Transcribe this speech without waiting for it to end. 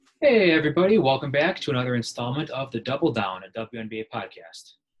Hey, everybody, welcome back to another installment of the Double Down, a WNBA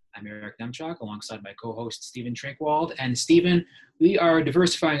podcast. I'm Eric Nemchuk alongside my co host, Stephen Trinkwald. And Stephen, we are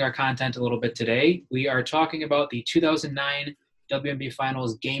diversifying our content a little bit today. We are talking about the 2009 WNBA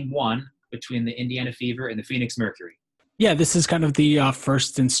Finals Game 1 between the Indiana Fever and the Phoenix Mercury. Yeah, this is kind of the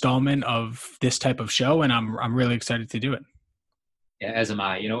first installment of this type of show, and I'm really excited to do it. Yeah, as am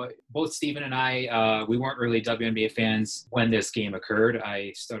I. Both Stephen and I, we weren't really WNBA fans when this game occurred.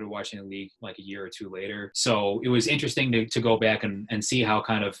 I started watching the league like a year or two later. So it was interesting to go back and see how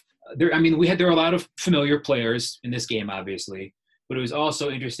kind of there. I mean, there were a lot of familiar players in this game, obviously, but it was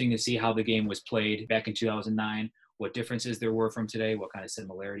also interesting to see how the game was played back in 2009, what differences there were from today, what kind of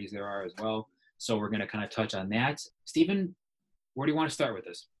similarities there are as well. So we're going to kind of touch on that. Stephen, where do you want to start with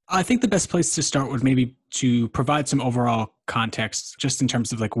this? I think the best place to start would maybe to provide some overall context just in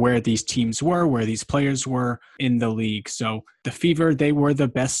terms of like where these teams were, where these players were in the league. So the Fever, they were the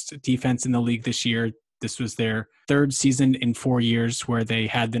best defense in the league this year. This was their third season in 4 years where they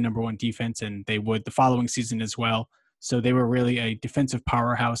had the number one defense, and they would the following season as well. So they were really a defensive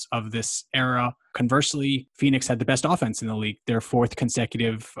powerhouse of this era. Conversely, Phoenix had the best offense in the league, their fourth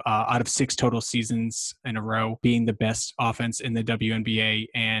consecutive out of 6 total seasons in a row being the best offense in the WNBA.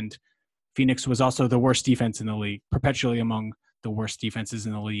 And Phoenix was also the worst defense in the league, perpetually among the worst defenses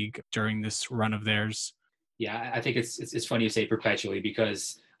in the league during this run of theirs. Yeah, I think it's funny you say perpetually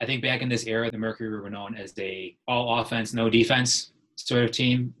because I think back in this era, the Mercury were known as a all offense, no defense sort of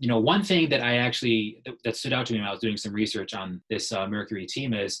team. One thing that stood out to me when I was doing some research on this Mercury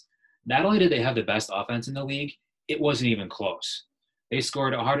team is not only did they have the best offense in the league, it wasn't even close. They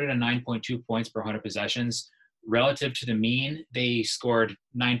scored 109.2 points per 100 possessions. Relative to the mean, they scored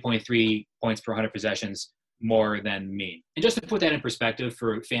 9.3 points per 100 possessions more than mean. And just to put that in perspective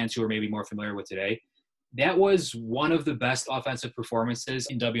for fans who are maybe more familiar with today, that was one of the best offensive performances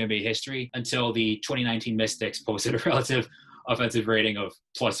in WNBA history until the 2019 Mystics posted a relative offensive rating of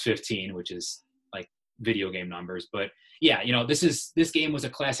plus 15, which is like video game numbers. But yeah, this game was a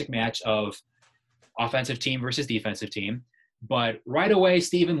classic match of offensive team versus defensive team. But right away,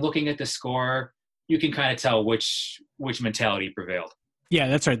 Stephen, looking at the score, you can kind of tell which mentality prevailed. Yeah,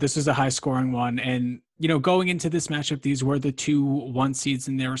 that's right. This was a high-scoring one. And, going into this matchup, these were the 2 1 seeds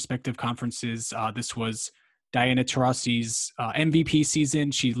in their respective conferences. This was Diana Taurasi's MVP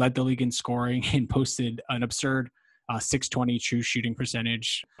season. She led the league in scoring and posted an absurd .620 true shooting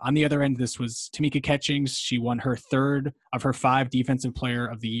percentage. On the other end, this was Tamika Catchings. She won her 3rd of her 5 Defensive Player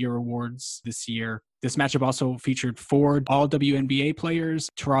of the Year awards this year. This matchup also featured 4 all-WNBA players.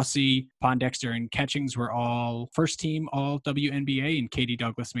 Taurasi, Pondexter, and Catchings were all first-team all-WNBA, and Katie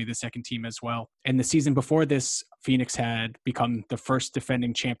Douglas made the second team as well. And the season before this, Phoenix had become the first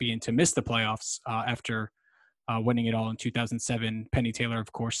defending champion to miss the playoffs after winning it all in 2007. Penny Taylor, of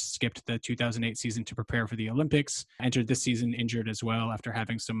course, skipped the 2008 season to prepare for the Olympics. Entered this season injured as well after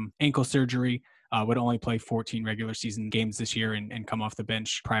having some ankle surgery. Would only play 14 regular season games this year and come off the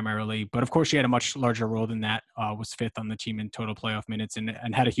bench primarily. But of course, she had a much larger role than that, was 5th on the team in total playoff minutes and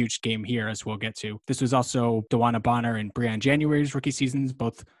had a huge game here, as we'll get to. This was also DeWanna Bonner and Brianne January's rookie seasons,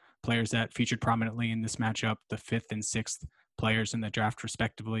 both players that featured prominently in this matchup, the 5th and 6th players in the draft,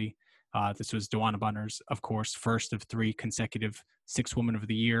 respectively. This was DeWanna Bonner's, of course, first of 3 consecutive 6 Woman of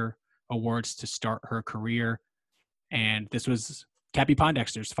the Year awards to start her career. And this was Cappie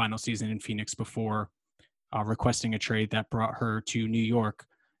Pondexter's final season in Phoenix before requesting a trade that brought her to New York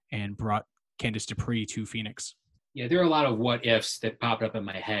and brought Candice Dupree to Phoenix. Yeah, there are a lot of what ifs that popped up in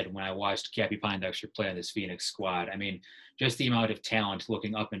my head when I watched Cappie Pondexter play on this Phoenix squad. I mean, just the amount of talent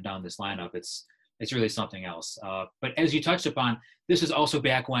looking up and down this lineup, it's really something else. But as you touched upon, this is also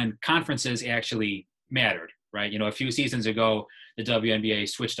back when conferences actually mattered, right? A few seasons ago, the WNBA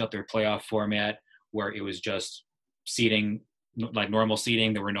switched up their playoff format where it was just seeding, like normal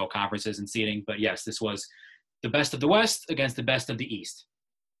seeding. There were no conferences in seeding. But yes, this was the best of the West against the best of the East.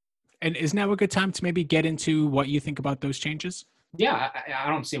 And is now a good time to maybe get into what you think about those changes? Yeah, I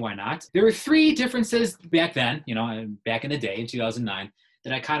don't see why not. There were 3 differences back then, back in the day in 2009,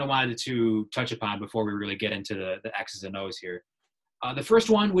 that I kind of wanted to touch upon before we really get into the X's and O's here. The first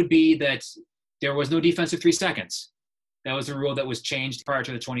one would be that there was no defensive 3 seconds. That was a rule that was changed prior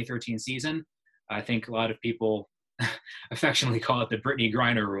to the 2013 season. I think a lot of people affectionately call it the Brittany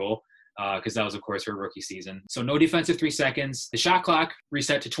Griner rule because that was, of course, her rookie season. So no defensive 3 seconds. The shot clock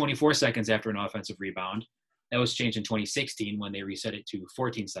reset to 24 seconds after an offensive rebound. That was changed in 2016 when they reset it to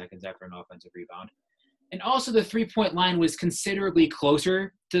 14 seconds after an offensive rebound. And also the 3-point line was considerably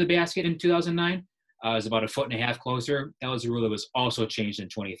closer to the basket in 2009. It was about 1.5 feet closer. That was a rule that was also changed in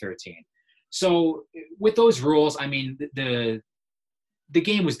 2013. So with those rules, I mean, the the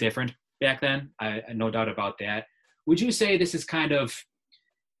game was different back then. I no doubt about that. Would you say this is kind of,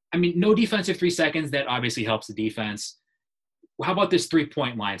 I mean, no defensive 3 seconds, that obviously helps the defense. How about this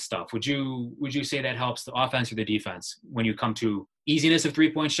 3-point line stuff? Would you say that helps the offense or the defense when you come to easiness of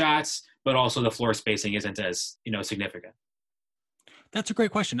 3-point shots, but also the floor spacing isn't as, significant? That's a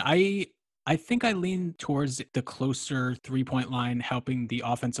great question. I think I lean towards the closer 3-point line helping the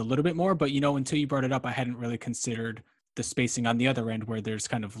offense a little bit more, but until you brought it up, I hadn't really considered the spacing on the other end where there's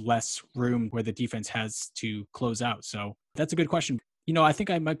kind of less room where the defense has to close out. So that's a good question. I think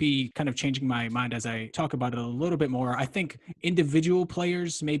I might be kind of changing my mind as I talk about it a little bit more. I think individual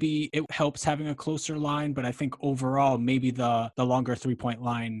players, maybe it helps having a closer line, but I think overall, maybe the longer 3-point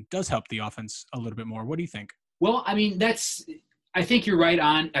line does help the offense a little bit more. What do you think? Well, I mean, I think you're right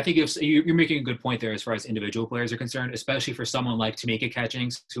on. I think you're making a good point there as far as individual players are concerned, especially for someone like Tamika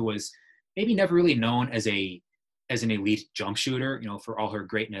Catchings, who was maybe never really known as an elite jump shooter. For all her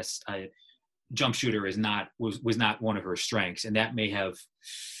greatness, jump shooter was not one of her strengths, and that may have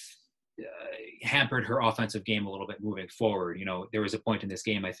hampered her offensive game a little bit moving forward. There was a point in this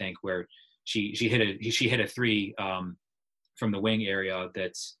game, I think, where she hit a three from the wing area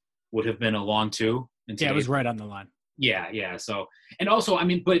that would have been a long two. Yeah, it was right on the line. Yeah. So, and also, I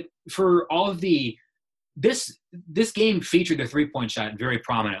mean, but for all of this game featured the 3-point shot very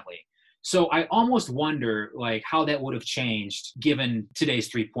prominently. So I almost wonder how that would have changed given today's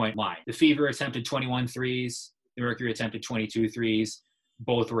 3-point line. The Fever attempted 21 threes. The Mercury attempted 22 threes.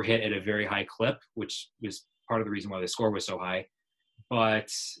 Both were hit at a very high clip, which was part of the reason why the score was so high.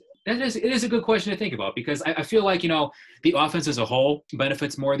 But it is a good question to think about, because I feel like, the offense as a whole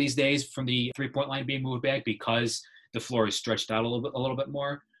benefits more these days from the 3-point line being moved back because the floor is stretched out a little bit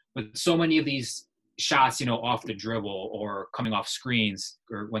more. But so many of these shots, off the dribble or coming off screens,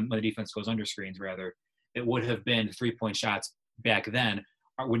 or when the defense goes under screens, rather, it would have been 3-point shots back then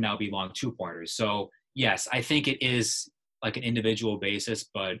would now be long 2-pointers. So yes, I think it is like an individual basis,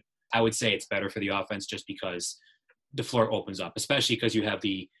 but I would say it's better for the offense just because the floor opens up, especially because you have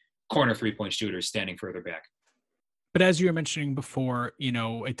the corner 3-point shooters standing further back. But as you were mentioning before,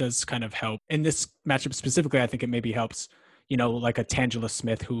 it does kind of help. In this matchup specifically, I think it maybe helps, like a Tangela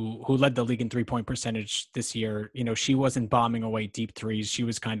Smith who led the league in 3-point percentage this year. She wasn't bombing away deep threes. She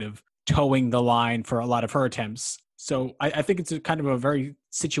was kind of towing the line for a lot of her attempts. So I think it's a kind of a very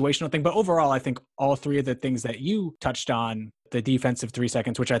situational thing. But overall, I think all three of the things that you touched on, the defensive 3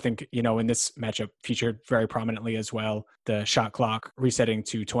 seconds, which I think, in this matchup featured very prominently as well, the shot clock resetting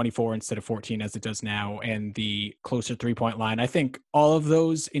to 24 instead of 14 as it does now, and the closer 3-point line. I think all of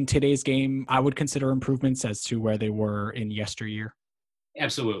those in today's game, I would consider improvements as to where they were in yesteryear.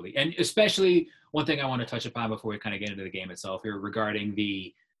 Absolutely. And especially one thing I want to touch upon before we kind of get into the game itself here regarding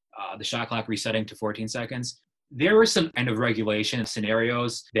the shot clock resetting to 14 seconds. There were some kind of regulation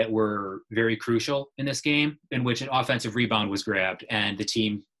scenarios that were very crucial in this game in which an offensive rebound was grabbed and the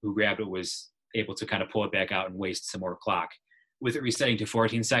team who grabbed it was able to kind of pull it back out and waste some more clock. With it resetting to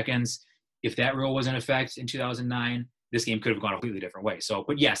 14 seconds, if that rule was in effect in 2009, this game could have gone a completely different way. So,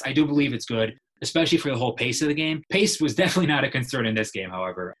 but yes, I do believe it's good, especially for the whole pace of the game. Pace was definitely not a concern in this game,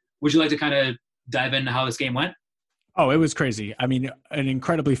 however. Would you like to kind of dive into how this game went? Oh, it was crazy. I mean, an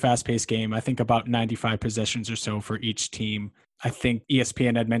incredibly fast-paced game. I think about 95 possessions or so for each team. I think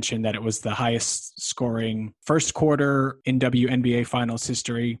ESPN had mentioned that it was the highest scoring first quarter in WNBA Finals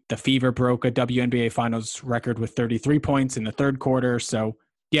history. The Fever broke a WNBA Finals record with 33 points in the third quarter. So,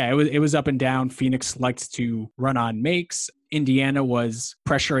 yeah, it was up and down. Phoenix liked to run on makes. Indiana was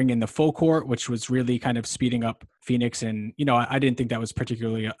pressuring in the full court, which was really kind of speeding up Phoenix. And, I didn't think that was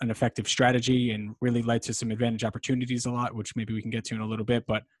particularly an effective strategy and really led to some advantage opportunities a lot, which maybe we can get to in a little bit.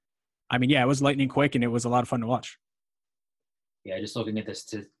 But, I mean, yeah, it was lightning quick and it was a lot of fun to watch. Yeah, just looking at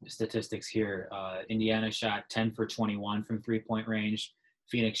the statistics here, Indiana shot 10 for 21 from 3-point range.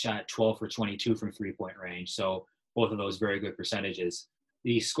 Phoenix shot 12 for 22 from 3-point range. So both of those very good percentages.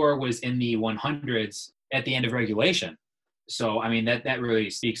 The score was in the 100s at the end of regulation. So, I mean, that really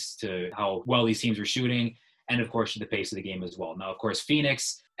speaks to how well these teams were shooting and, of course, to the pace of the game as well. Now, of course,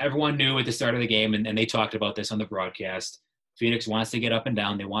 Phoenix, everyone knew at the start of the game, and they talked about this on the broadcast, Phoenix wants to get up and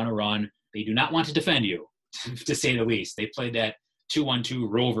down. They want to run. They do not want to defend you, to say the least. They played that 2-1-2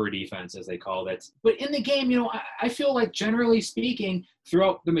 rover defense, as they called it. But in the game, I feel like, generally speaking,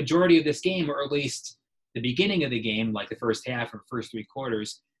 throughout the majority of this game, or at least the beginning of the game, like the first half or first 3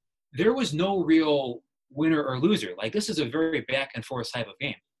 quarters, there was no real winner or loser. Like, this is a very back and forth type of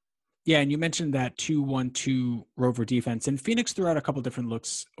game. Yeah, and you mentioned that 2-1-2 rover defense, and Phoenix threw out a couple different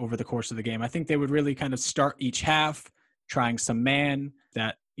looks over the course of the game. I think they would really kind of start each half trying some man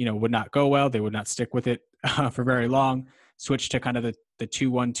that, would not go well. They would not stick with it for very long. Switch to kind of the the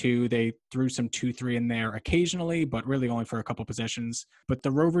 2-1-2. They threw some 2-3 in there occasionally, but really only for a couple possessions. But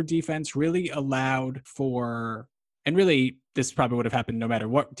the Rover defense really allowed for, and really this probably would have happened no matter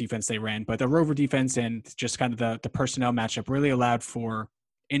what defense they ran, but the Rover defense and just kind of the personnel matchup really allowed for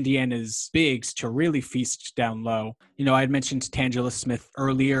Indiana's bigs to really feast down low. I had mentioned Tangela Smith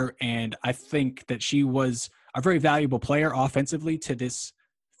earlier, and I think that she was a very valuable player offensively to this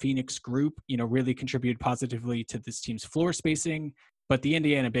Phoenix group, really contributed positively to this team's floor spacing. But the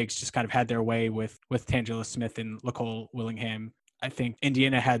Indiana bigs just kind of had their way with Tangela Smith and Nicole Willingham. I think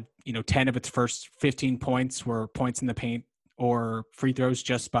Indiana had, 10 of its first 15 points were points in the paint or free throws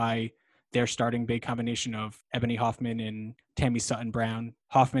just by their starting big combination of Ebony Hoffman and Tammy Sutton-Brown.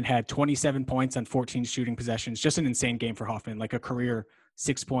 Hoffman had 27 points on 14 shooting possessions. Just an insane game for Hoffman, like a career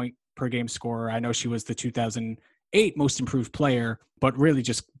 6-point per game scorer. I know she was the 2008 most improved player, but really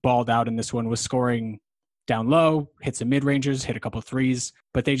just balled out in this one, was scoring down low, hit some mid-rangers, hit a couple of threes,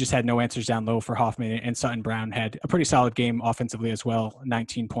 but they just had no answers down low for Hoffman. And Sutton-Brown had a pretty solid game offensively as well,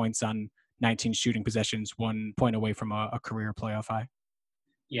 19 points on 19 shooting possessions, 1 point away from a career playoff high.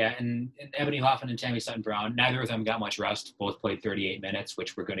 Yeah, and Ebony Hoffman and Tammy Sutton-Brown, neither of them got much rest. Both played 38 minutes,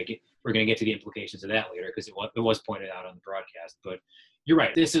 which we're going to get to the implications of that later because it was pointed out on the broadcast. But you're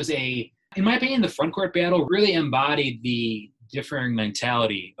right. This is in my opinion, the front court battle really embodied the differing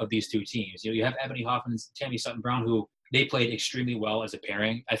mentality of these two teams. You have Ebony Hoffman and Tammy Sutton-Brown, who they played extremely well as a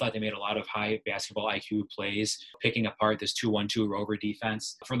pairing. I thought they made a lot of high basketball IQ plays, picking apart this 2-1-2 Rover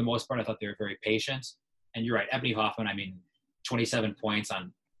defense. For the most part, I thought they were very patient. And you're right, Ebony Hoffman, 27 points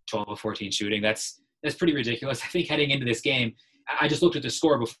on 12 of 14 shooting. That's pretty ridiculous. I think heading into this game, I just looked at the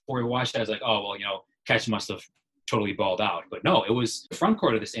score before we watched it. I was like, oh, well, Catch must have totally balled out. But no, it was the front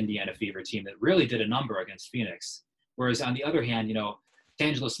court of this Indiana Fever team that really did a number against Phoenix. Whereas on the other hand,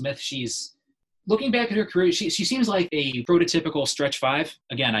 Tangela Smith, she's looking back at her career, she seems like a prototypical stretch five.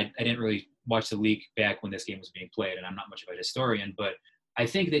 Again, I didn't really watch the league back when this game was being played, and I'm not much of a historian, but I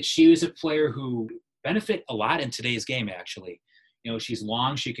think that she was a player who benefit a lot in today's game, actually. She's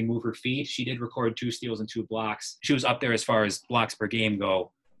long. She can move her feet. She did record 2 steals and 2 blocks. She was up there as far as blocks per game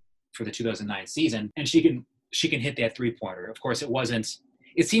go for the 2009 season. And she can hit that 3-pointer. Of course,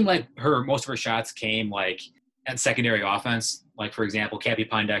 it seemed like most of her shots came like at secondary offense. Like, for example, Cappie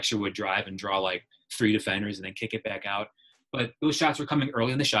Pondexter would drive and draw like 3 defenders and then kick it back out. But those shots were coming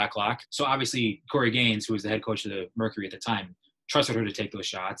early in the shot clock. So obviously Corey Gaines, who was the head coach of the Mercury at the time, trusted her to take those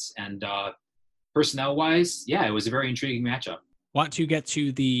shots. And personnel-wise, yeah, it was a very intriguing matchup. Want to get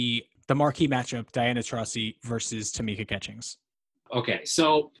to the marquee matchup, Diana Taurasi versus Tamika Catchings. Okay,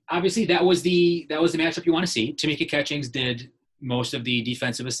 so obviously that was the matchup you want to see. Tamika Catchings did most of the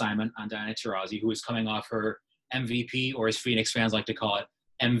defensive assignment on Diana Taurasi, who was coming off her MVP, or as Phoenix fans like to call it,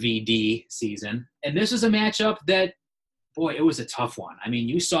 MVD season. And this was a matchup that, boy, it was a tough one.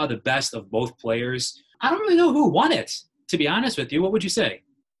 You saw the best of both players. I don't really know who won it, to be honest with you. What would you say?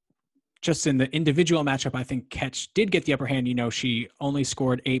 Just in the individual matchup, I think Catch did get the upper hand. She only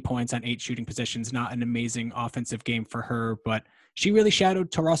scored 8 points on 8 shooting possessions. Not an amazing offensive game for her, but she really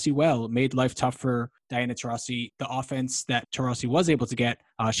shadowed Taurasi well, made life tough for Diana Taurasi. The offense that Taurasi was able to get,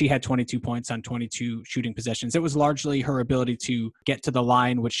 she had 22 points on 22 shooting possessions. It was largely her ability to get to the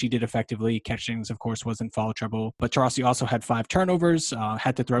line, which she did effectively. Catchings, of course, was in foul trouble, but Taurasi also had 5 turnovers,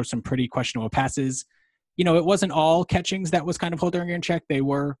 had to throw some pretty questionable passes. It wasn't all Catchings that was kind of holding her in check. They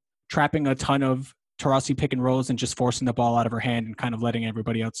were trapping a ton of Taurasi pick and rolls and just forcing the ball out of her hand and kind of letting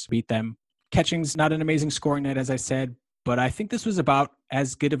everybody else beat them. Catching's not an amazing scoring night, as I said, but I think this was about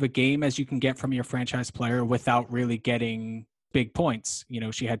as good of a game as you can get from your franchise player without really getting big points.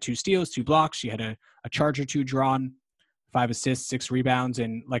 She had 2 steals, 2 blocks. She had a charge or 2 drawn, 5 assists, 6 rebounds.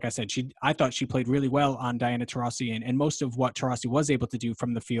 And like I said, I thought she played really well on Diana Taurasi. And most of what Taurasi was able to do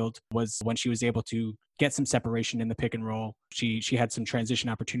from the field was when she was able to get some separation in the pick and roll. She had some transition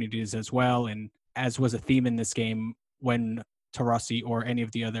opportunities as well. And as was a theme in this game, when Taurasi or any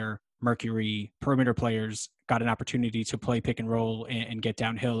of the other Mercury perimeter players got an opportunity to play pick and roll and get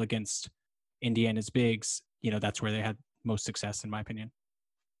downhill against Indiana's bigs, that's where they had most success, in my opinion.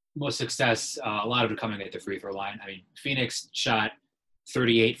 Most success, a lot of it coming at the free throw line. Phoenix shot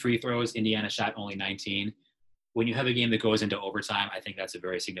 38 free throws. Indiana shot only 19. When you have a game that goes into overtime, I think that's a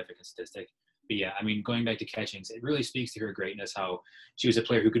very significant statistic. But yeah, going back to Catchings, it really speaks to her greatness, how she was a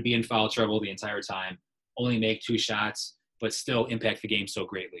player who could be in foul trouble the entire time, only make 2 shots, but still impact the game so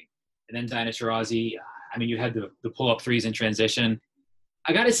greatly. And then Diana Taurasi, you had the pull-up threes in transition.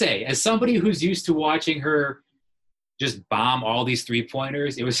 I got to say, as somebody who's used to watching her just bomb all these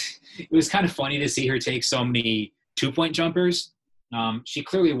 3-pointers, it was kind of funny to see her take so many 2-point jumpers. She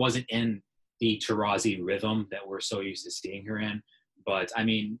clearly wasn't in the Taurasi rhythm that we're so used to seeing her in. But I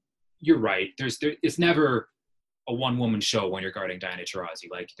mean, you're right. It's never a one-woman show when you're guarding Diana Taurasi.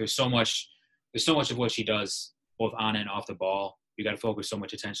 Like there's so much of what she does both on and off the ball. You got to focus so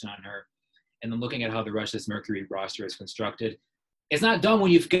much attention on her. And then looking at how the rest of this Mercury roster is constructed, it's not done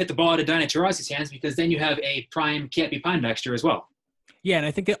when you get the ball out of Diana Taurasi's hands, because then you have a prime Cappie Pondexter as well. Yeah, and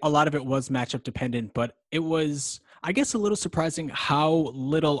I think a lot of it was matchup dependent, but it was, I guess, a little surprising how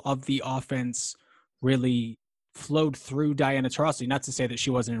little of the offense really flowed through Diana Taurasi. Not to say that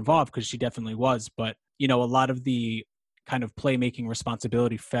she wasn't involved, because she definitely was, but, a lot of the kind of playmaking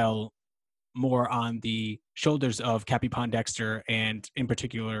responsibility fell more on the shoulders of Cappie Pondexter and, in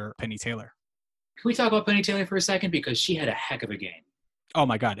particular, Penny Taylor. Can we talk about Penny Taylor for a second? Because she had a heck of a game. Oh,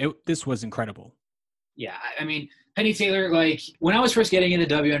 my God. This was incredible. Yeah, I mean, Penny Taylor, like, when I was first getting into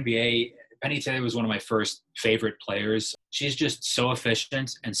WNBA, Penny Taylor was one of my first favorite players. She's just so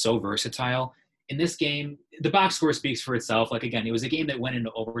efficient and so versatile. In this game, the box score speaks for itself. Like, again, it was a game that went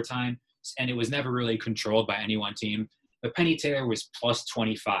into overtime, and it was never really controlled by any one team. But Penny Taylor was plus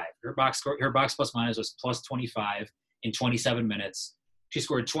 25. Her box plus minus was plus 25 in 27 minutes. She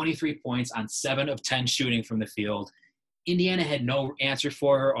scored 23 points on 7 of 10 shooting from the field. Indiana had no answer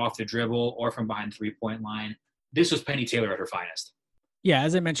for her off the dribble or from behind the three-point line. This was Penny Taylor at her finest. Yeah,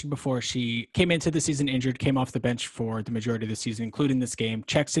 as I mentioned before, she came into the season injured, came off the bench for the majority of the season, including this game,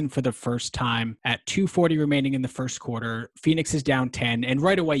 checks in for the first time at 2:40 remaining in the first quarter. Phoenix is down 10, and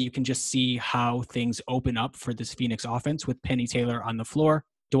right away you can just see how things open up for this Phoenix offense with Penny Taylor on the floor.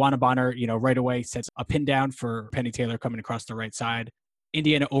 DeWanna Bonner, right away sets a pin down for Penny Taylor coming across the right side.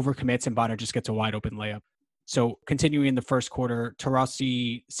 Indiana overcommits, and Bonner just gets a wide open layup. So continuing in the first quarter,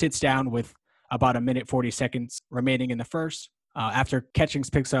 Taurasi sits down with about 1 minute 40 seconds remaining in the first. After Catchings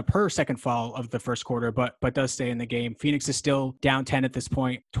picks up her second foul of the first quarter, but does stay in the game. Phoenix is still down 10 at this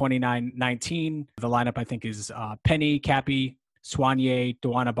point, 29-19. The lineup, I think, is Penny, Cappie, Soignier,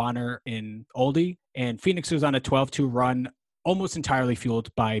 DeWanna Bonner, and Oldie. And Phoenix was on a 12-2 run, almost entirely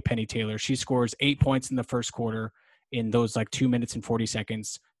fueled by Penny Taylor. She scores 8 points in the first quarter in those 2 minutes and 40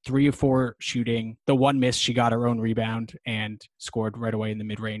 seconds. 3 of 4 shooting. The one miss, she got her own rebound and scored right away in the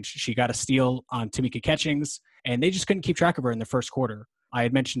mid-range. She got a steal on Tamika Catchings, and they just couldn't keep track of her in the first quarter. I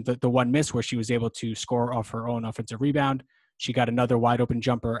had mentioned the one miss where she was able to score off her own offensive rebound. She got another wide-open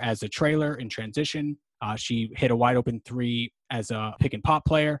jumper as a trailer in transition. She hit a wide-open 3 as a pick-and-pop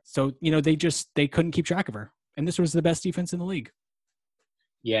player. So, they couldn't keep track of her. And this was the best defense in the league.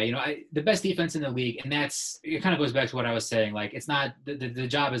 Yeah, the best defense in the league, and it kind of goes back to what I was saying. Like, it's not the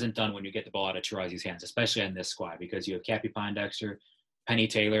job isn't done when you get the ball out of Taurasi's hands, especially on this squad, because you have Cappie Pondexter, Penny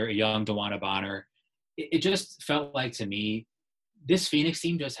Taylor, a young DeWanna Bonner. It just felt like, to me, this Phoenix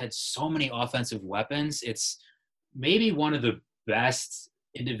team just had so many offensive weapons. It's maybe one of the best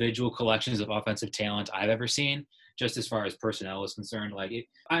individual collections of offensive talent I've ever seen, just as far as personnel is concerned. Like,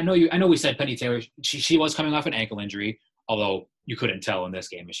 I know we said Penny Taylor, she was coming off an ankle injury, although you couldn't tell in this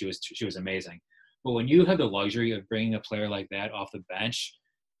game. She was amazing. But when you have the luxury of bringing a player like that off the bench,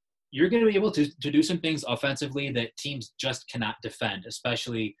 you're going to be able to do some things offensively that teams just cannot defend,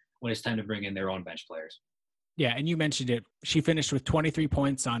 especially when it's time to bring in their own bench players. Yeah, and you mentioned it. She finished with 23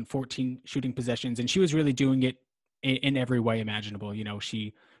 points on 14 shooting possessions, and she was really doing it in every way imaginable.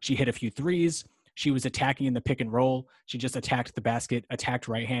 She hit a few threes. She was attacking in the pick and roll. She just attacked the basket, attacked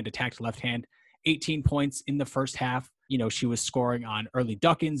right hand, attacked left hand. 18 points in the first half. She was scoring on early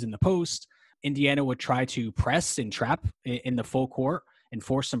duck-ins in the post. Indiana would try to press and trap in the full court and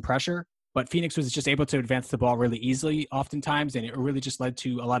force some pressure, but Phoenix was just able to advance the ball really easily oftentimes, and it really just led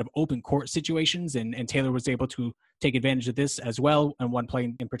to a lot of open court situations, and Taylor was able to take advantage of this as well. And one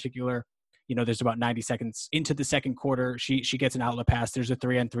play in particular, there's about 90 seconds into the second quarter. She gets an outlet pass. There's a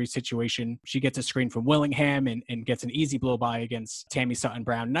 3-on-3 situation. She gets a screen from Willingham and gets an easy blow by against Tammy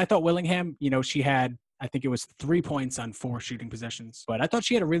Sutton-Brown. And I thought Willingham, she had, I think it was 3 points on 4 shooting possessions. But I thought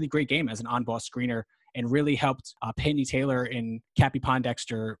she had a really great game as an on-ball screener and really helped Penny Taylor and Cappie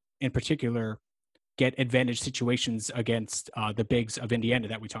Pondexter in particular get advantage situations against the bigs of Indiana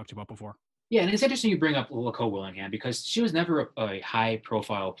that we talked about before. Yeah, and it's interesting you bring up Laco Willingham, because she was never a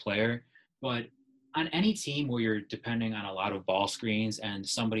high-profile player. But on any team where you're depending on a lot of ball screens and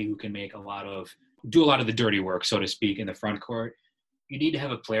somebody who can do a lot of the dirty work, so to speak, in the front court, you need to have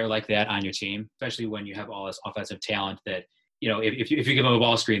a player like that on your team, especially when you have all this offensive talent that, if you give them a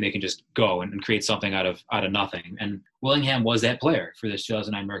ball screen, they can just go and create something out of nothing. And Willingham was that player for this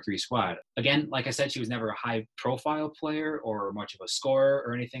 2009 Mercury squad. Again, like I said, she was never a high-profile player or much of a scorer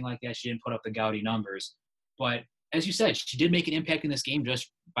or anything like that. She didn't put up the gaudy numbers. But as you said, she did make an impact in this game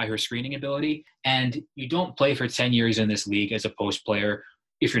just by her screening ability. And you don't play for 10 years in this league as a post player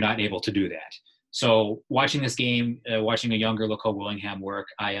if you're not able to do that. So watching this game, watching a younger Laco Willingham work,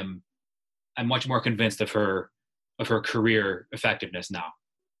 I'm much more convinced of her career effectiveness now.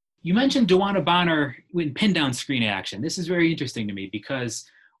 You mentioned DeWanna Bonner in pin down screen action. This is very interesting to me because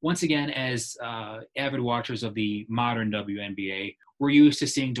once again, as avid watchers of the modern WNBA, we're used to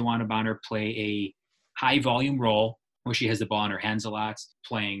seeing DeWanna Bonner play a high volume role where she has the ball in her hands a lot,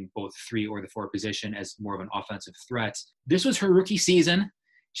 playing both 3 or the 4 position as more of an offensive threat. This was her rookie season.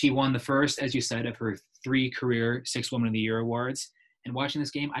 She won the first, as you said, of her 3 career Sixth Woman of the Year awards. And watching this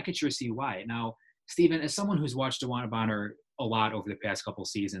game, I could sure see why. Now, Stephen, as someone who's watched DeWanna Bonner a lot over the past couple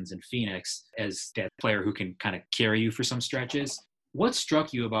seasons in Phoenix, as that player who can kind of carry you for some stretches, what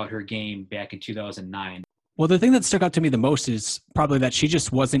struck you about her game back in 2009? Well, the thing that stuck out to me the most is probably that she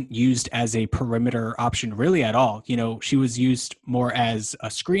just wasn't used as a perimeter option really at all. You know, she was used more as a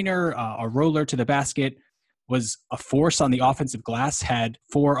screener, a roller to the basket, was a force on the offensive glass, had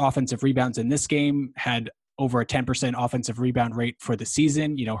 4 offensive rebounds in this game, had over a 10% offensive rebound rate for the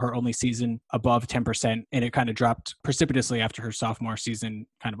season, you know, her only season above 10%. And it kind of dropped precipitously after her sophomore season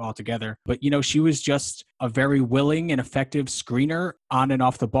kind of altogether. But, you know, she was just a very willing and effective screener on and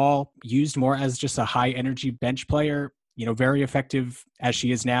off the ball, used more as just a high energy bench player, you know, very effective as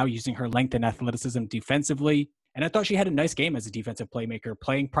she is now, using her length and athleticism defensively. And I thought she had a nice game as a defensive playmaker,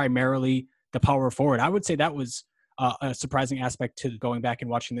 playing primarily the power forward. I would say that was a surprising aspect to going back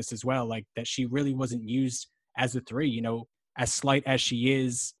and watching this as well, like that she really wasn't used as a 3, you know, as slight as she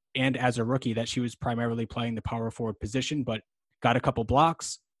is and as a rookie, that she was primarily playing the power forward position, but got a couple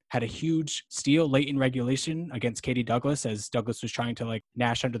blocks, had a huge steal late in regulation against Katie Douglas as Douglas was trying to like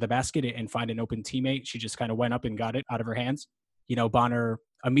nash under the basket and find an open teammate. She just kind of went up and got it out of her hands. You know, Bonner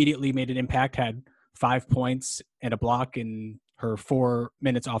immediately made an impact, had 5 points and a block in her 4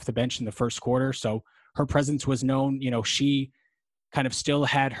 minutes off the bench in the first quarter. So her presence was known. You know, she kind of still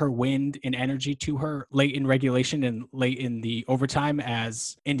had her wind and energy to her late in regulation and late in the overtime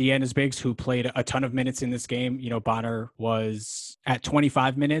as Indiana's bigs, who played a ton of minutes in this game. You know, Bonner was at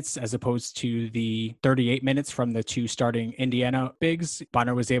 25 minutes as opposed to the 38 minutes from the 2 starting Indiana bigs.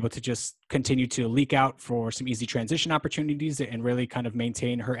 Bonner was able to just continue to leak out for some easy transition opportunities and really kind of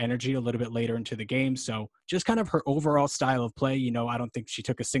maintain her energy a little bit later into the game. So just kind of her overall style of play, you know, I don't think she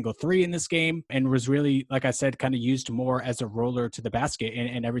took a single 3 in this game and was really, like I said, kind of used more as a roller to the basket,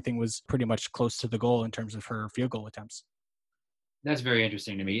 and everything was pretty much close to the goal in terms of her field goal attempts. That's very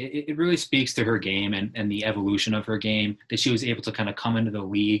interesting to me. It really speaks to her game and the evolution of her game, that she was able to kind of come into the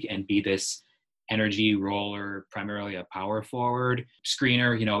league and be this energy roller, primarily a power forward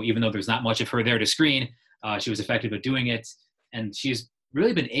screener. You know, even though there's not much of her there to screen, she was effective at doing it. And she's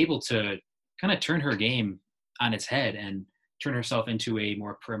really been able to kind of turn her game on its head and turn herself into a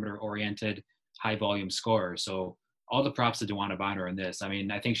more perimeter oriented, high volume scorer. So all the props to DeWanna Bonner in this. I mean,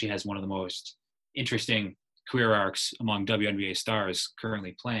 I think she has one of the most interesting career arcs among WNBA stars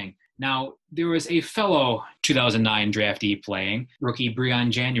currently playing. Now, there was a fellow 2009 draftee playing, rookie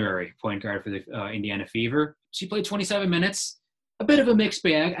Breon January, point guard for the Indiana Fever. She played 27 minutes, a bit of a mixed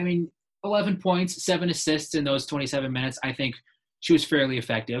bag. I mean, 11 points, 7 assists in those 27 minutes. I think she was fairly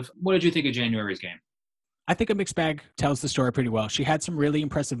effective. What did you think of January's game? I think a mixed bag tells the story pretty well. She had some really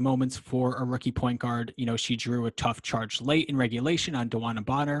impressive moments for a rookie point guard. You know, she drew a tough charge late in regulation on DeWanna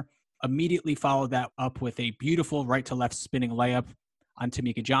Bonner, immediately followed that up with a beautiful right to left spinning layup on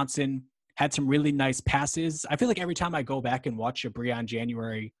Tamika Johnson, had some really nice passes. I feel like every time I go back and watch a Breon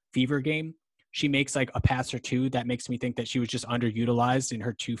January Fever game, she makes like a pass or 2 that makes me think that she was just underutilized in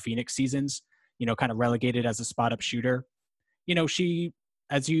her 2 Phoenix seasons, you know, kind of relegated as a spot up shooter. You know, she,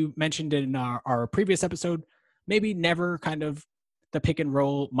 as you mentioned in our previous episode, maybe never kind of the pick and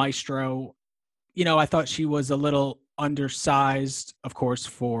roll maestro. You know, I thought she was a little undersized, of course,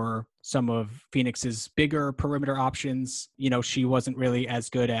 for some of Phoenix's bigger perimeter options. You know, she wasn't really as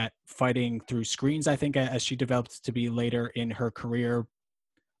good at fighting through screens, I think, as she developed to be later in her career.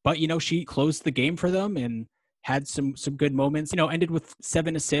 But, you know, she closed the game for them and had some good moments, you know, ended with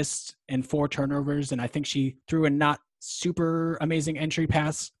 7 assists and 4 turnovers. And I think she threw a not super amazing entry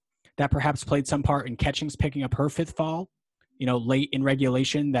pass that perhaps played some part in Catchings picking up her 5th foul, you know, late in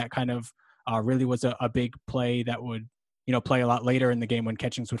regulation. That kind of really was a big play that would, you know, play a lot later in the game when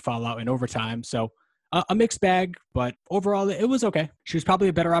Catchings would fall out in overtime. So a mixed bag, but overall it was okay. She was probably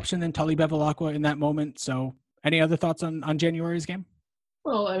a better option than Tully Bevilacqua in that moment. So any other thoughts on January's game?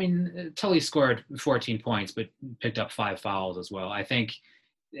 Well, I mean, Tully scored 14 points, but picked up 5 fouls as well. I think,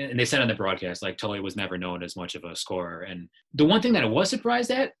 and they said on the broadcast, like Tully was never known as much of a scorer. And the one thing that I was surprised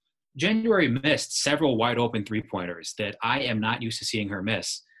at, January missed several wide open 3-pointers that I am not used to seeing her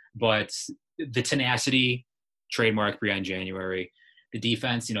miss. But the tenacity, trademark Breon January, the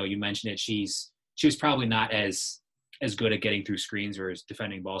defense, you know, you mentioned it, she's she was probably not as good at getting through screens or as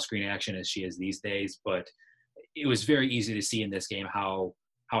defending ball screen action as she is these days. But it was very easy to see in this game how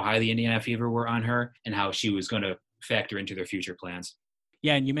high the Indiana Fever were on her and how she was going to factor into their future plans.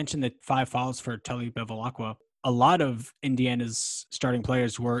 Yeah, and you mentioned the 5 fouls for Tully Bevilacqua. A lot of Indiana's starting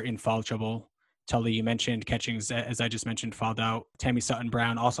players were in foul trouble. Tully, you mentioned Catchings, as I just mentioned, fouled out. Tammy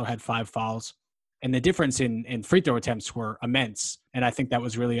Sutton-Brown also had 5 fouls. And the difference in free throw attempts were immense. And I think that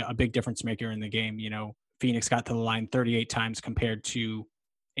was really a big difference maker in the game. You know, Phoenix got to the line 38 times compared to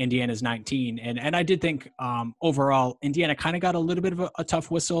Indiana's 19. And I did think overall, Indiana kind of got a little bit of a tough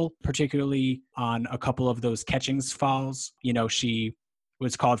whistle, particularly on a couple of those Catchings fouls. You know, she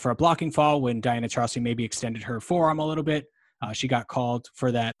was called for a blocking foul when Diana Taurasi maybe extended her forearm a little bit. She got called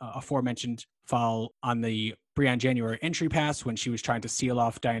for that aforementioned foul on the Breann January entry pass when she was trying to seal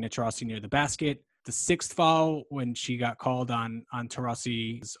off Diana Taurasi near the basket. The 6th foul when she got called on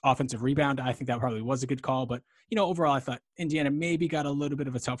Taurasi's offensive rebound. I think that probably was a good call. But, you know, overall, I thought Indiana maybe got a little bit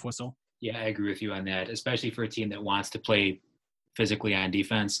of a tough whistle. Yeah, I agree with you on that, especially for a team that wants to play physically on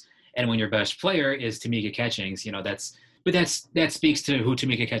defense. And when your best player is Tamika Catchings, you know, that speaks to who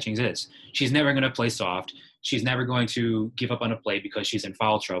Tamika Catchings is. She's never going to play soft. She's never going to give up on a play because she's in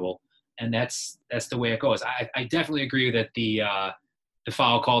foul trouble. And that's the way it goes. I definitely agree that the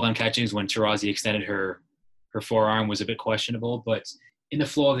foul called on Catchings when Taurasi extended her forearm was a bit questionable. But in the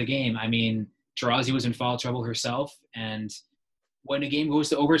flow of the game, I mean, Taurasi was in foul trouble herself. And when a game goes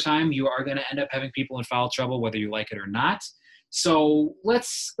to overtime, you are going to end up having people in foul trouble, whether you like it or not. So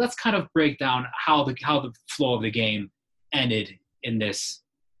let's kind of break down how the flow of the game ended in this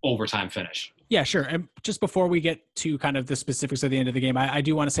overtime finish. Yeah, sure. And just before we get to kind of the specifics of the end of the game, I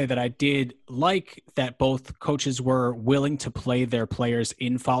do want to say that I did like that both coaches were willing to play their players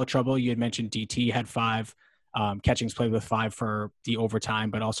in foul trouble. You had mentioned DT had 5. Catchings played with 5 for the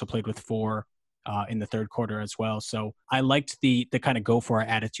overtime, but also played with 4 in the third quarter as well. So I liked the kind of go for it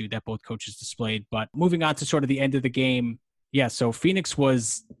attitude that both coaches displayed. But moving on to sort of the end of the game, yeah, so Phoenix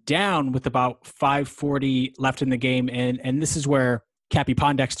was down with about 5:40 left in the game, and this is where Cappie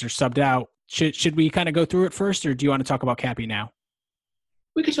Pondexter subbed out. Should we kind of go through it first, or do you want to talk about Cappie now?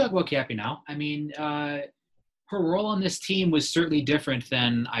 We could talk about Cappie now. I mean, her role on this team was certainly different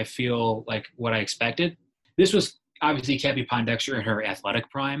than I feel like what I expected. This was obviously Cappie Pondexter in her athletic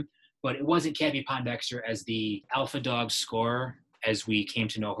prime, but it wasn't Cappie Pondexter as the alpha dog scorer as we came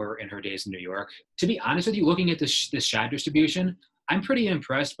to know her in her days in New York. To be honest with you, looking at this shot distribution, I'm pretty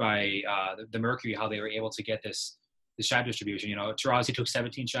impressed by the Mercury, how they were able to get this shot distribution. You know, Taurasi took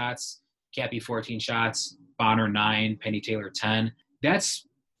 17 shots, Cappie 14 shots, Bonner 9, Penny Taylor 10. That's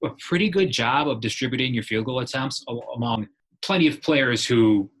a pretty good job of distributing your field goal attempts among plenty of players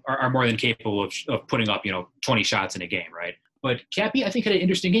who are more than capable of putting up, 20 shots in a game, right? But Cappie, I think, had an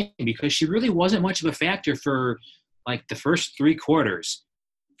interesting game because she really wasn't much of a factor for like the first 3 quarters.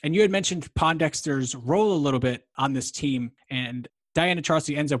 And you had mentioned Pondexter's role a little bit on this team, and Diana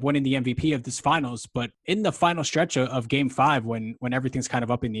Taurasi ends up winning the MVP of this finals. But in the final stretch of Game 5, when everything's kind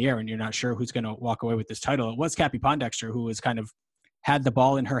of up in the air and you're not sure who's going to walk away with this title, it was Cappie Pondexter who was kind of had the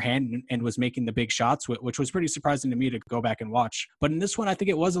ball in her hand and was making the big shots, which was pretty surprising to me to go back and watch. But in this one, I think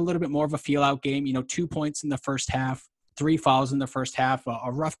it was a little bit more of a feel-out game. 2 points in the first half, 3 fouls in the first half,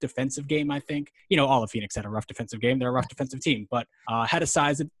 a rough defensive game, I think. All of Phoenix had a rough defensive game. They're a rough defensive team, but had a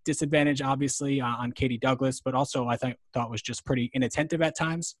size disadvantage, obviously, on Katie Douglas, but also I thought was just pretty inattentive at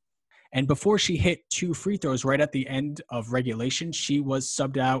times. And before she hit 2 free throws right at the end of regulation, she was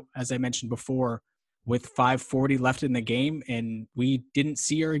subbed out, as I mentioned before, with 5:40 left in the game, and we didn't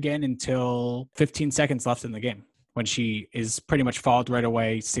see her again until 15 seconds left in the game when she is pretty much fouled right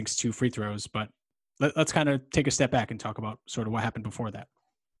away, sinks 2 free throws. But let's kind of take a step back and talk about sort of what happened before that.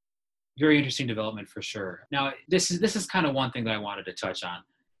 Very interesting development for sure. Now, this is kind of one thing that I wanted to touch on.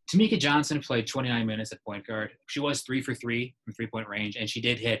 Tamika Johnson played 29 minutes at point guard. She was 3 for 3 from three-point range, and she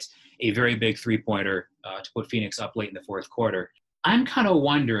did hit a very big three-pointer to put Phoenix up late in the fourth quarter. I'm kind of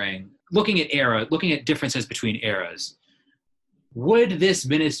wondering, looking at differences between eras, would this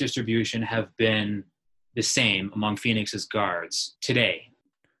minutes distribution have been the same among Phoenix's guards today?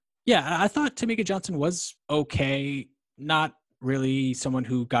 Yeah, I thought Tamika Johnson was okay. Not really someone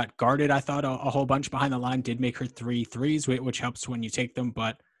who got guarded. I thought a whole bunch behind the line, did make her 3 threes, which helps when you take them,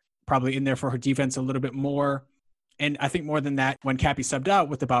 but probably in there for her defense a little bit more. And I think more than that, when Cappie subbed out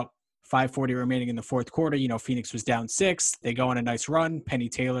with about 5:40 remaining in the fourth quarter, Phoenix was down 6. They go on a nice run. Penny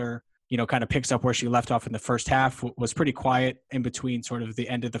Taylor, kind of picks up where she left off in the first half, was pretty quiet in between sort of the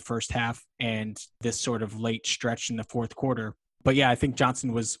end of the first half and this sort of late stretch in the fourth quarter. But yeah, I think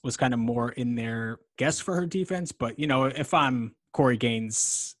Johnson was kind of more in there, guess, for her defense. But, if I'm Corey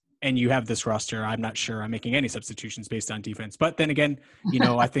Gaines, and you have this roster, I'm not sure I'm making any substitutions based on defense. But then again,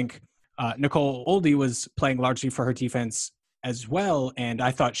 I think Nicole Oldie was playing largely for her defense as well. And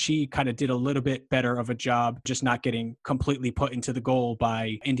I thought she kind of did a little bit better of a job, just not getting completely put into the goal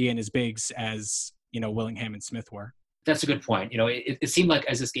by Indiana's bigs as, Willingham and Smith were. That's a good point. It seemed like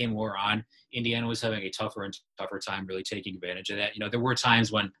as this game wore on, Indiana was having a tougher and tougher time really taking advantage of that. There were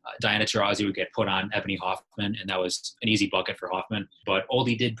times when Diana Taurasi would get put on Ebony Hoffman, and that was an easy bucket for Hoffman. But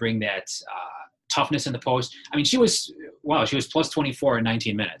Oldie did bring that toughness in the post. I mean, she was plus 24 in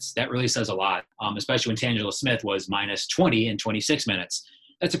 19 minutes. That really says a lot, especially when Tangela Smith was minus 20 in 26 minutes.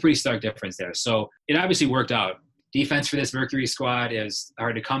 That's a pretty stark difference there. So it obviously worked out. Defense for this Mercury squad is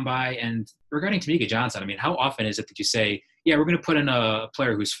hard to come by. And regarding Tamika Johnson, I mean, how often is it that you say, yeah, we're going to put in a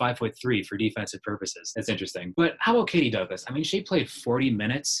player who's 5'3" for defensive purposes? That's interesting. But how about Katie Douglas? I mean, she played 40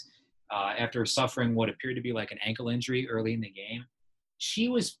 minutes after suffering what appeared to be like an ankle injury early in the game. She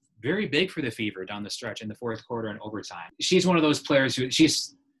was very big for the Fever down the stretch in the fourth quarter and overtime. She's one of those players you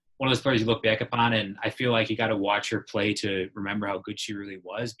look back upon, and I feel like you got to watch her play to remember how good she really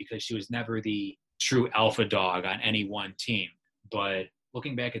was, because she was never the true alpha dog on any one team. But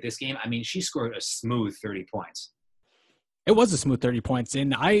looking back at this game, I mean, she scored a smooth 30 points. It was a smooth 30 points.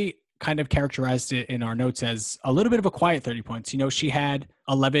 And I kind of characterized it in our notes as a little bit of a quiet 30 points. She had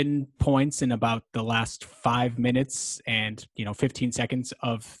 11 points in about the last 5 minutes and, 15 seconds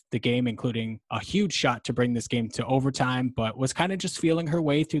of the game, including a huge shot to bring this game to overtime, but was kind of just feeling her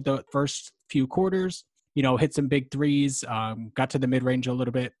way through the first few quarters, hit some big threes, got to the mid-range a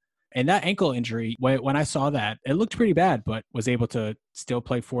little bit. And that ankle injury, when I saw that, it looked pretty bad, but was able to still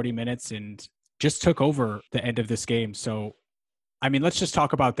play 40 minutes and just took over the end of this game. So, I mean, let's just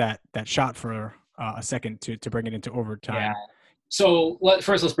talk about that shot for a second to bring it into overtime. Yeah. So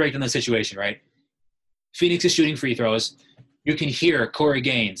first, let's break down the situation, right? Phoenix is shooting free throws. You can hear Corey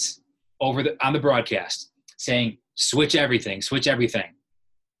Gaines on the broadcast saying, switch everything.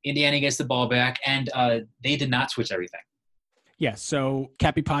 Indiana gets the ball back, and they did not switch everything. Yeah, so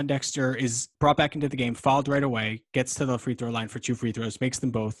Cappie Pondexter is brought back into the game, fouled right away, gets to the free throw line for 2 free throws, makes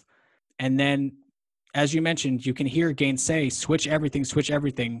them both. And then, as you mentioned, you can hear Gaines say, switch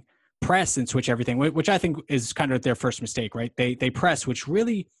everything, press and switch everything, which I think is kind of their first mistake, right? They press, which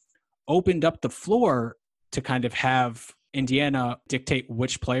really opened up the floor to kind of have Indiana dictate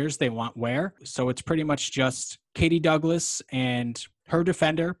which players they want where. So it's pretty much just Katie Douglas and her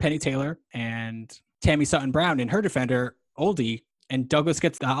defender, Penny Taylor, and Tammy Sutton-Brown and her defender, Oldie, and Douglas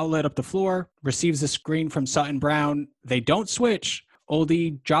gets the outlet up the floor, receives a screen from Sutton-Brown. They don't switch.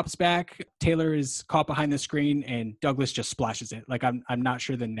 Oldie drops back. Taylor is caught behind the screen, and Douglas just splashes it. Like, I'm not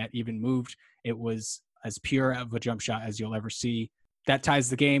sure the net even moved. It was as pure of a jump shot as you'll ever see. That ties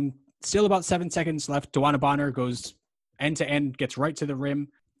the game. Still about 7 seconds left. DeWanna Bonner goes end-to-end, gets right to the rim,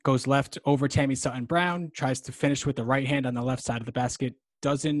 goes left over Tammy Sutton-Brown, tries to finish with the right hand on the left side of the basket,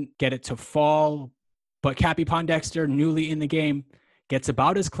 doesn't get it to fall. But Cappie Pondexter, newly in the game, gets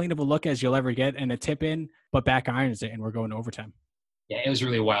about as clean of a look as you'll ever get and a tip in, but back irons it, and we're going to overtime. Yeah, it was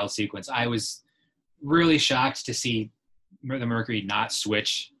really a wild sequence. I was really shocked to see the Mercury not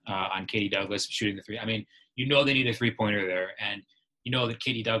switch on Katie Douglas shooting the three. I mean, they need a three-pointer there, and that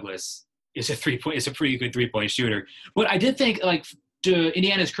Katie Douglas is a pretty good three-point shooter. But I did think, like, to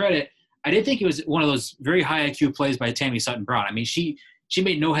Indiana's credit, I did think it was one of those very high IQ plays by Tammy Sutton-Brown. I mean, she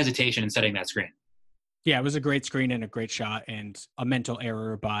made no hesitation in setting that screen. Yeah, it was a great screen and a great shot, and a mental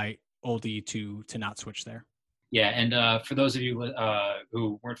error by Oldie to not switch there. Yeah, and for those of you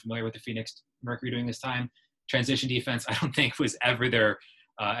who weren't familiar with the Phoenix Mercury during this time, transition defense I don't think was ever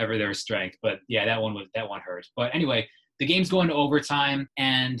their strength. But yeah, that one hurt. But anyway, the game's going to overtime,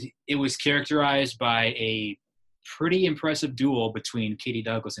 and it was characterized by a pretty impressive duel between Katie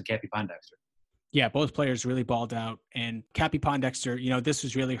Douglas and Cappie Pondexter. Yeah, both players really balled out, and Cappie Pondexter, this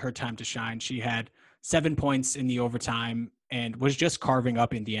was really her time to shine. She had 7 points in the overtime and was just carving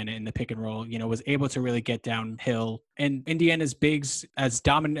up Indiana in the pick and roll, was able to really get downhill. And Indiana's bigs, as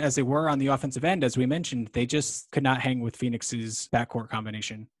dominant as they were on the offensive end, as we mentioned, they just could not hang with Phoenix's backcourt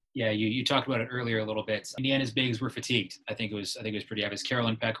combination. Yeah, you talked about it earlier a little bit. Indiana's bigs were fatigued. I think it was pretty obvious.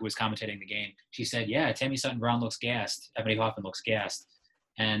 Carolyn Peck, who was commentating the game, she said, yeah, Tammy Sutton-Brown looks gassed. Ebony Hoffman looks gassed.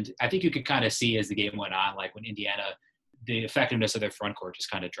 And I think you could kind of see as the game went on, like when Indiana, the effectiveness of their front court just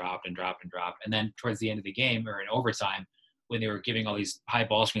kind of dropped. And then towards the end of the game, or in overtime, when they were giving all these high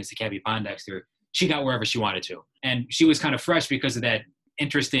ball screens to Cappie Pondexter, she got wherever she wanted to. And she was kind of fresh because of that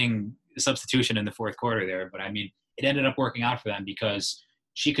interesting substitution in the fourth quarter there. But I mean, it ended up working out for them because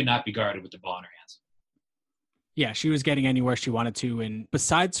she could not be guarded with the ball in her hands. Yeah, she was getting anywhere she wanted to. And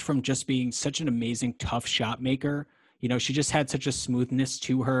besides from just being such an amazing, tough shot maker, she just had such a smoothness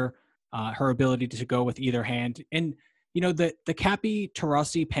to her. her ability to go with either hand. And, the Cappy,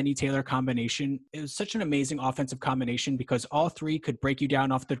 Taurasi, Penny Taylor combination is such an amazing offensive combination because all three could break you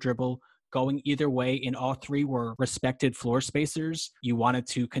down off the dribble, going either way, and all three were respected floor spacers. You wanted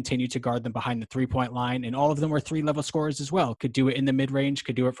to continue to guard them behind the three-point line, and all of them were three-level scorers as well. Could do it in the mid-range,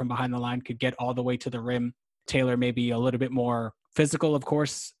 could do it from behind the line, could get all the way to the rim. Taylor maybe a little bit more physical, of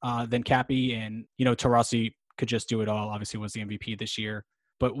course, than Cappy, and, Taurasi could just do it all. Obviously was the MVP this year.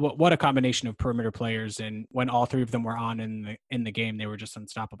 But what a combination of perimeter players, and when all three of them were on in the game, they were just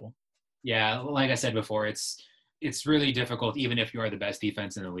unstoppable. Yeah, like I said before, it's really difficult, even if you are the best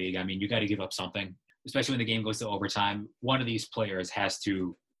defense in the league. I mean, you got to give up something, especially when the game goes to overtime. One of these players has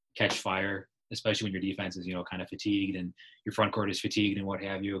to catch fire, especially when your defense is, kind of fatigued and your front court is fatigued and what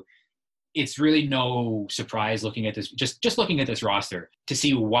have you. It's really no surprise looking at this, just looking at this roster to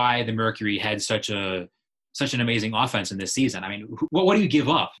see why the Mercury had such an amazing offense in this season. I mean, what do you give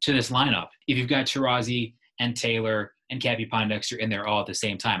up to this lineup if you've got Taurasi and Taylor and Cappy Pondexter in there all at the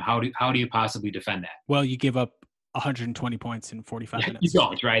same time? How do you possibly defend that? Well, you give up 120 points in 45 minutes. You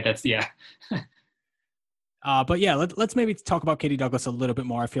don't, right? That's yeah. But yeah, let's maybe talk about Katie Douglas a little bit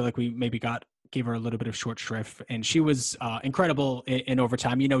more. I feel like we maybe gave her a little bit of short shrift, and she was incredible in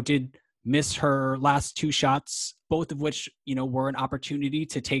overtime. Did miss her last two shots, both of which, were an opportunity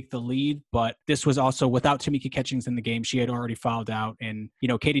to take the lead. But this was also without Tamika Catchings in the game. She had already fouled out, and,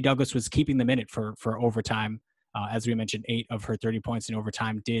 Katie Douglas was keeping them in it for overtime. As we mentioned, 8 of her 30 points in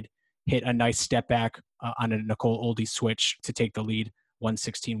overtime did hit a nice step back on a Nicole Oldie switch to take the lead,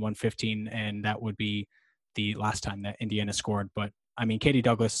 116-115, and that would be the last time that Indiana scored. But, I mean, Katie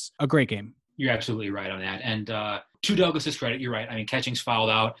Douglas, a great game. You're absolutely right on that. And to Douglas's credit, you're right. I mean, Catchings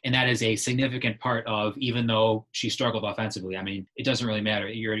fouled out, and that is a significant part of, even though she struggled offensively, I mean, it doesn't really matter.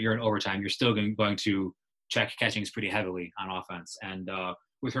 You're in overtime. You're still going to check Catchings pretty heavily on offense. And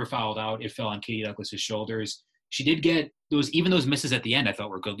with her fouled out, it fell on Katie Douglas's shoulders. She did get those misses at the end, I thought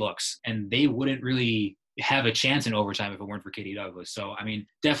were good looks, and they wouldn't really have a chance in overtime if it weren't for Katie Douglas. So, I mean,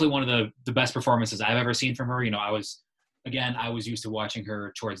 definitely one of the best performances I've ever seen from her. I was used to watching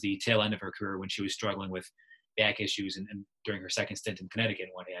her towards the tail end of her career when she was struggling with back issues and during her second stint in Connecticut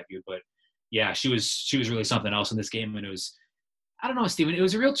and what have you. But yeah, she was really something else in this game. And it was, I don't know, Steven, it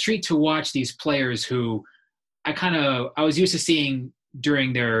was a real treat to watch these players who I was used to seeing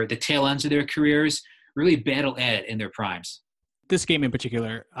during the tail ends of their careers really battle Ed in their primes. This game in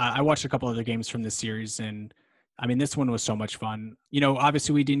particular, I watched a couple other games from this series, and I mean, this one was so much fun.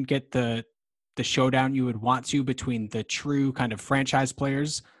 Obviously we didn't get the showdown you would want to between the true kind of franchise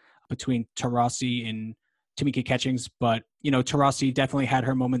players, between Taurasi and Tamika Catchings. But, Taurasi definitely had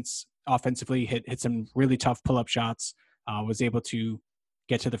her moments offensively, hit some really tough pull-up shots, was able to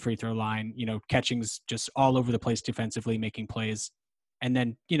get to the free throw line. Catchings just all over the place defensively, making plays. And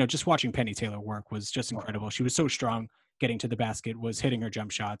then, just watching Penny Taylor work was just incredible. She was so strong getting to the basket, was hitting her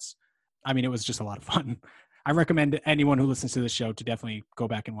jump shots. I mean, it was just a lot of fun. I recommend anyone who listens to this show to definitely go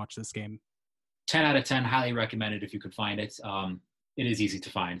back and watch this game. 10 out of 10, highly recommended if you could find it. It is easy to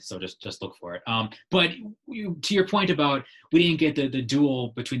find, so just look for it. But to your point about we didn't get the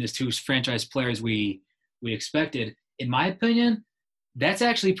duel between these two franchise players we expected, in my opinion, that's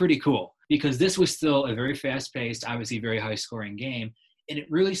actually pretty cool because this was still a very fast-paced, obviously very high-scoring game, and it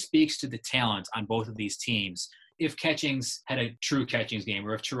really speaks to the talent on both of these teams. If Catchings had a true Catchings game,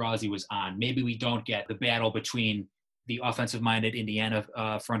 or if Taurasi was on, maybe we don't get the battle between the offensive-minded Indiana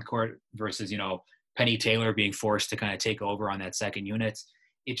front court versus, Penny Taylor being forced to kind of take over on that second unit.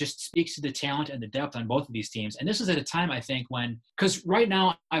 It just speaks to the talent and the depth on both of these teams. And this is at a time, I think, because right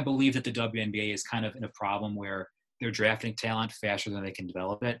now I believe that the WNBA is kind of in a problem where they're drafting talent faster than they can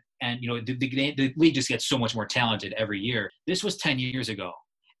develop it. And, the league just gets so much more talented every year. This was 10 years ago.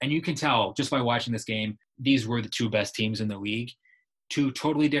 And you can tell just by watching this game, these were the two best teams in the league. Two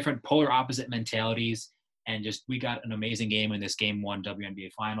totally different, polar opposite mentalities. And we got an amazing game in this Game 1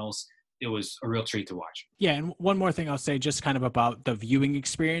 WNBA Finals. It was a real treat to watch. Yeah, and one more thing I'll say just kind of about the viewing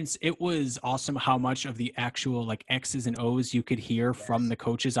experience. It was awesome how much of the actual X's and O's you could hear from the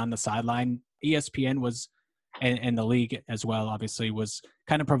coaches on the sideline. ESPN was, and the league as well, obviously, was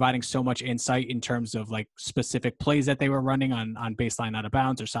kind of providing so much insight in terms of specific plays that they were running on baseline out of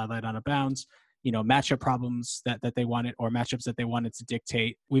bounds or sideline out of bounds, matchup problems that they wanted or matchups that they wanted to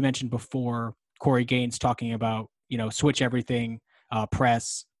dictate. We mentioned before Corey Gaines talking about, switch everything,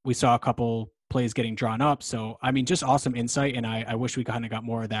 press. We saw a couple plays getting drawn up. So, I mean, just awesome insight. And I wish we kind of got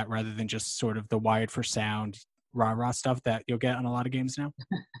more of that rather than just sort of the wired for sound, rah-rah stuff that you'll get on a lot of games now.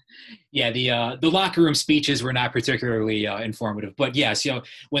 Yeah, the locker room speeches were not particularly informative. But yes,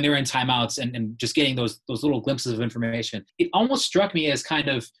 when they were in timeouts and just getting those little glimpses of information, it almost struck me as kind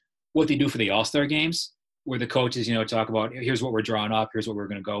of what they do for the All-Star games, where the coaches, talk about, here's what we're drawing up, here's what we're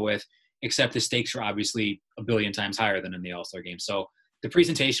going to go with, except the stakes are obviously a billion times higher than in the All-Star game. So the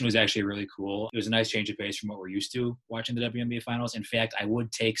presentation was actually really cool. It was a nice change of pace from what we're used to watching the WNBA finals. In fact, I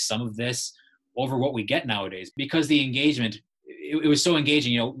would take some of this over what we get nowadays because the engagement, it was so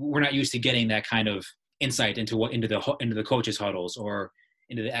engaging. We're not used to getting that kind of insight into the coaches' huddles or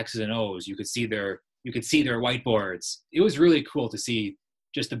into the X's and O's. You could see their whiteboards. It was really cool to see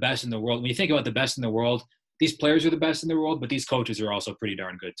just the best in the world. When you think about the best in the world, these players are the best in the world, but these coaches are also pretty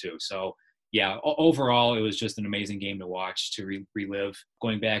darn good too. So yeah, overall, it was just an amazing game to watch, to relive,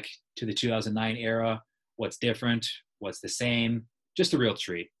 going back to the 2009 era. What's different? What's the same? Just a real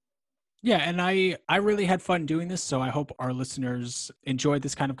treat. Yeah, and I really had fun doing this, so I hope our listeners enjoyed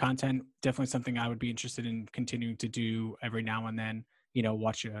this kind of content. Definitely something I would be interested in continuing to do every now and then.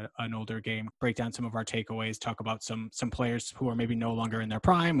 Watch an older game, break down some of our takeaways, talk about some players who are maybe no longer in their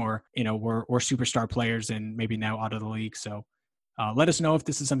prime, or were superstar players and maybe now out of the league. So let us know if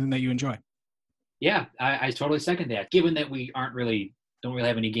this is something that you enjoy. Yeah, I totally second that. Given that we don't really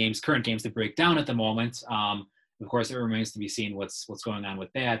have any current games to break down at the moment. Of course, it remains to be seen what's going on with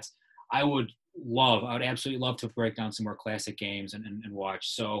that. I would absolutely love to break down some more classic games and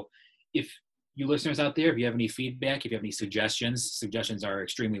watch. So if you listeners out there, if you have any feedback, if you have any suggestions are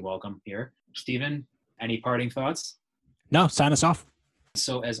extremely welcome here. Steven, any parting thoughts? No, sign us off.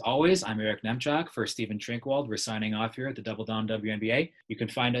 So as always, I'm Eric Nemchak for Steven Trinkwald. We're signing off here at the Double Down WNBA. You can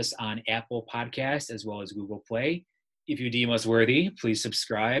find us on Apple Podcasts as well as Google Play. If you deem us worthy, please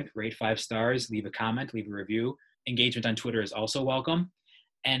subscribe, rate 5 stars, leave a comment, leave a review. Engagement on Twitter is also welcome.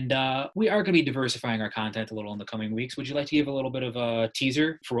 And we are going to be diversifying our content a little in the coming weeks. Would you like to give a little bit of a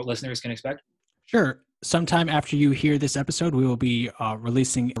teaser for what listeners can expect? Sure. Sometime after you hear this episode, we will be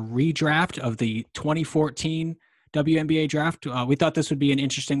releasing a redraft of the 2014 WNBA draft. We thought this would be an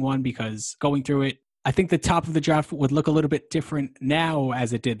interesting one because going through it, I think the top of the draft would look a little bit different now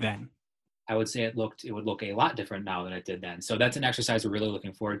as it did then. I would say it would look a lot different now than it did then. So that's an exercise we're really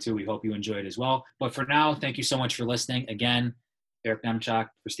looking forward to. We hope you enjoy it as well. But for now, thank you so much for listening. Again, Eric Nemchak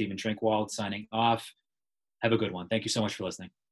for Steven Trinkwald signing off. Have a good one. Thank you so much for listening.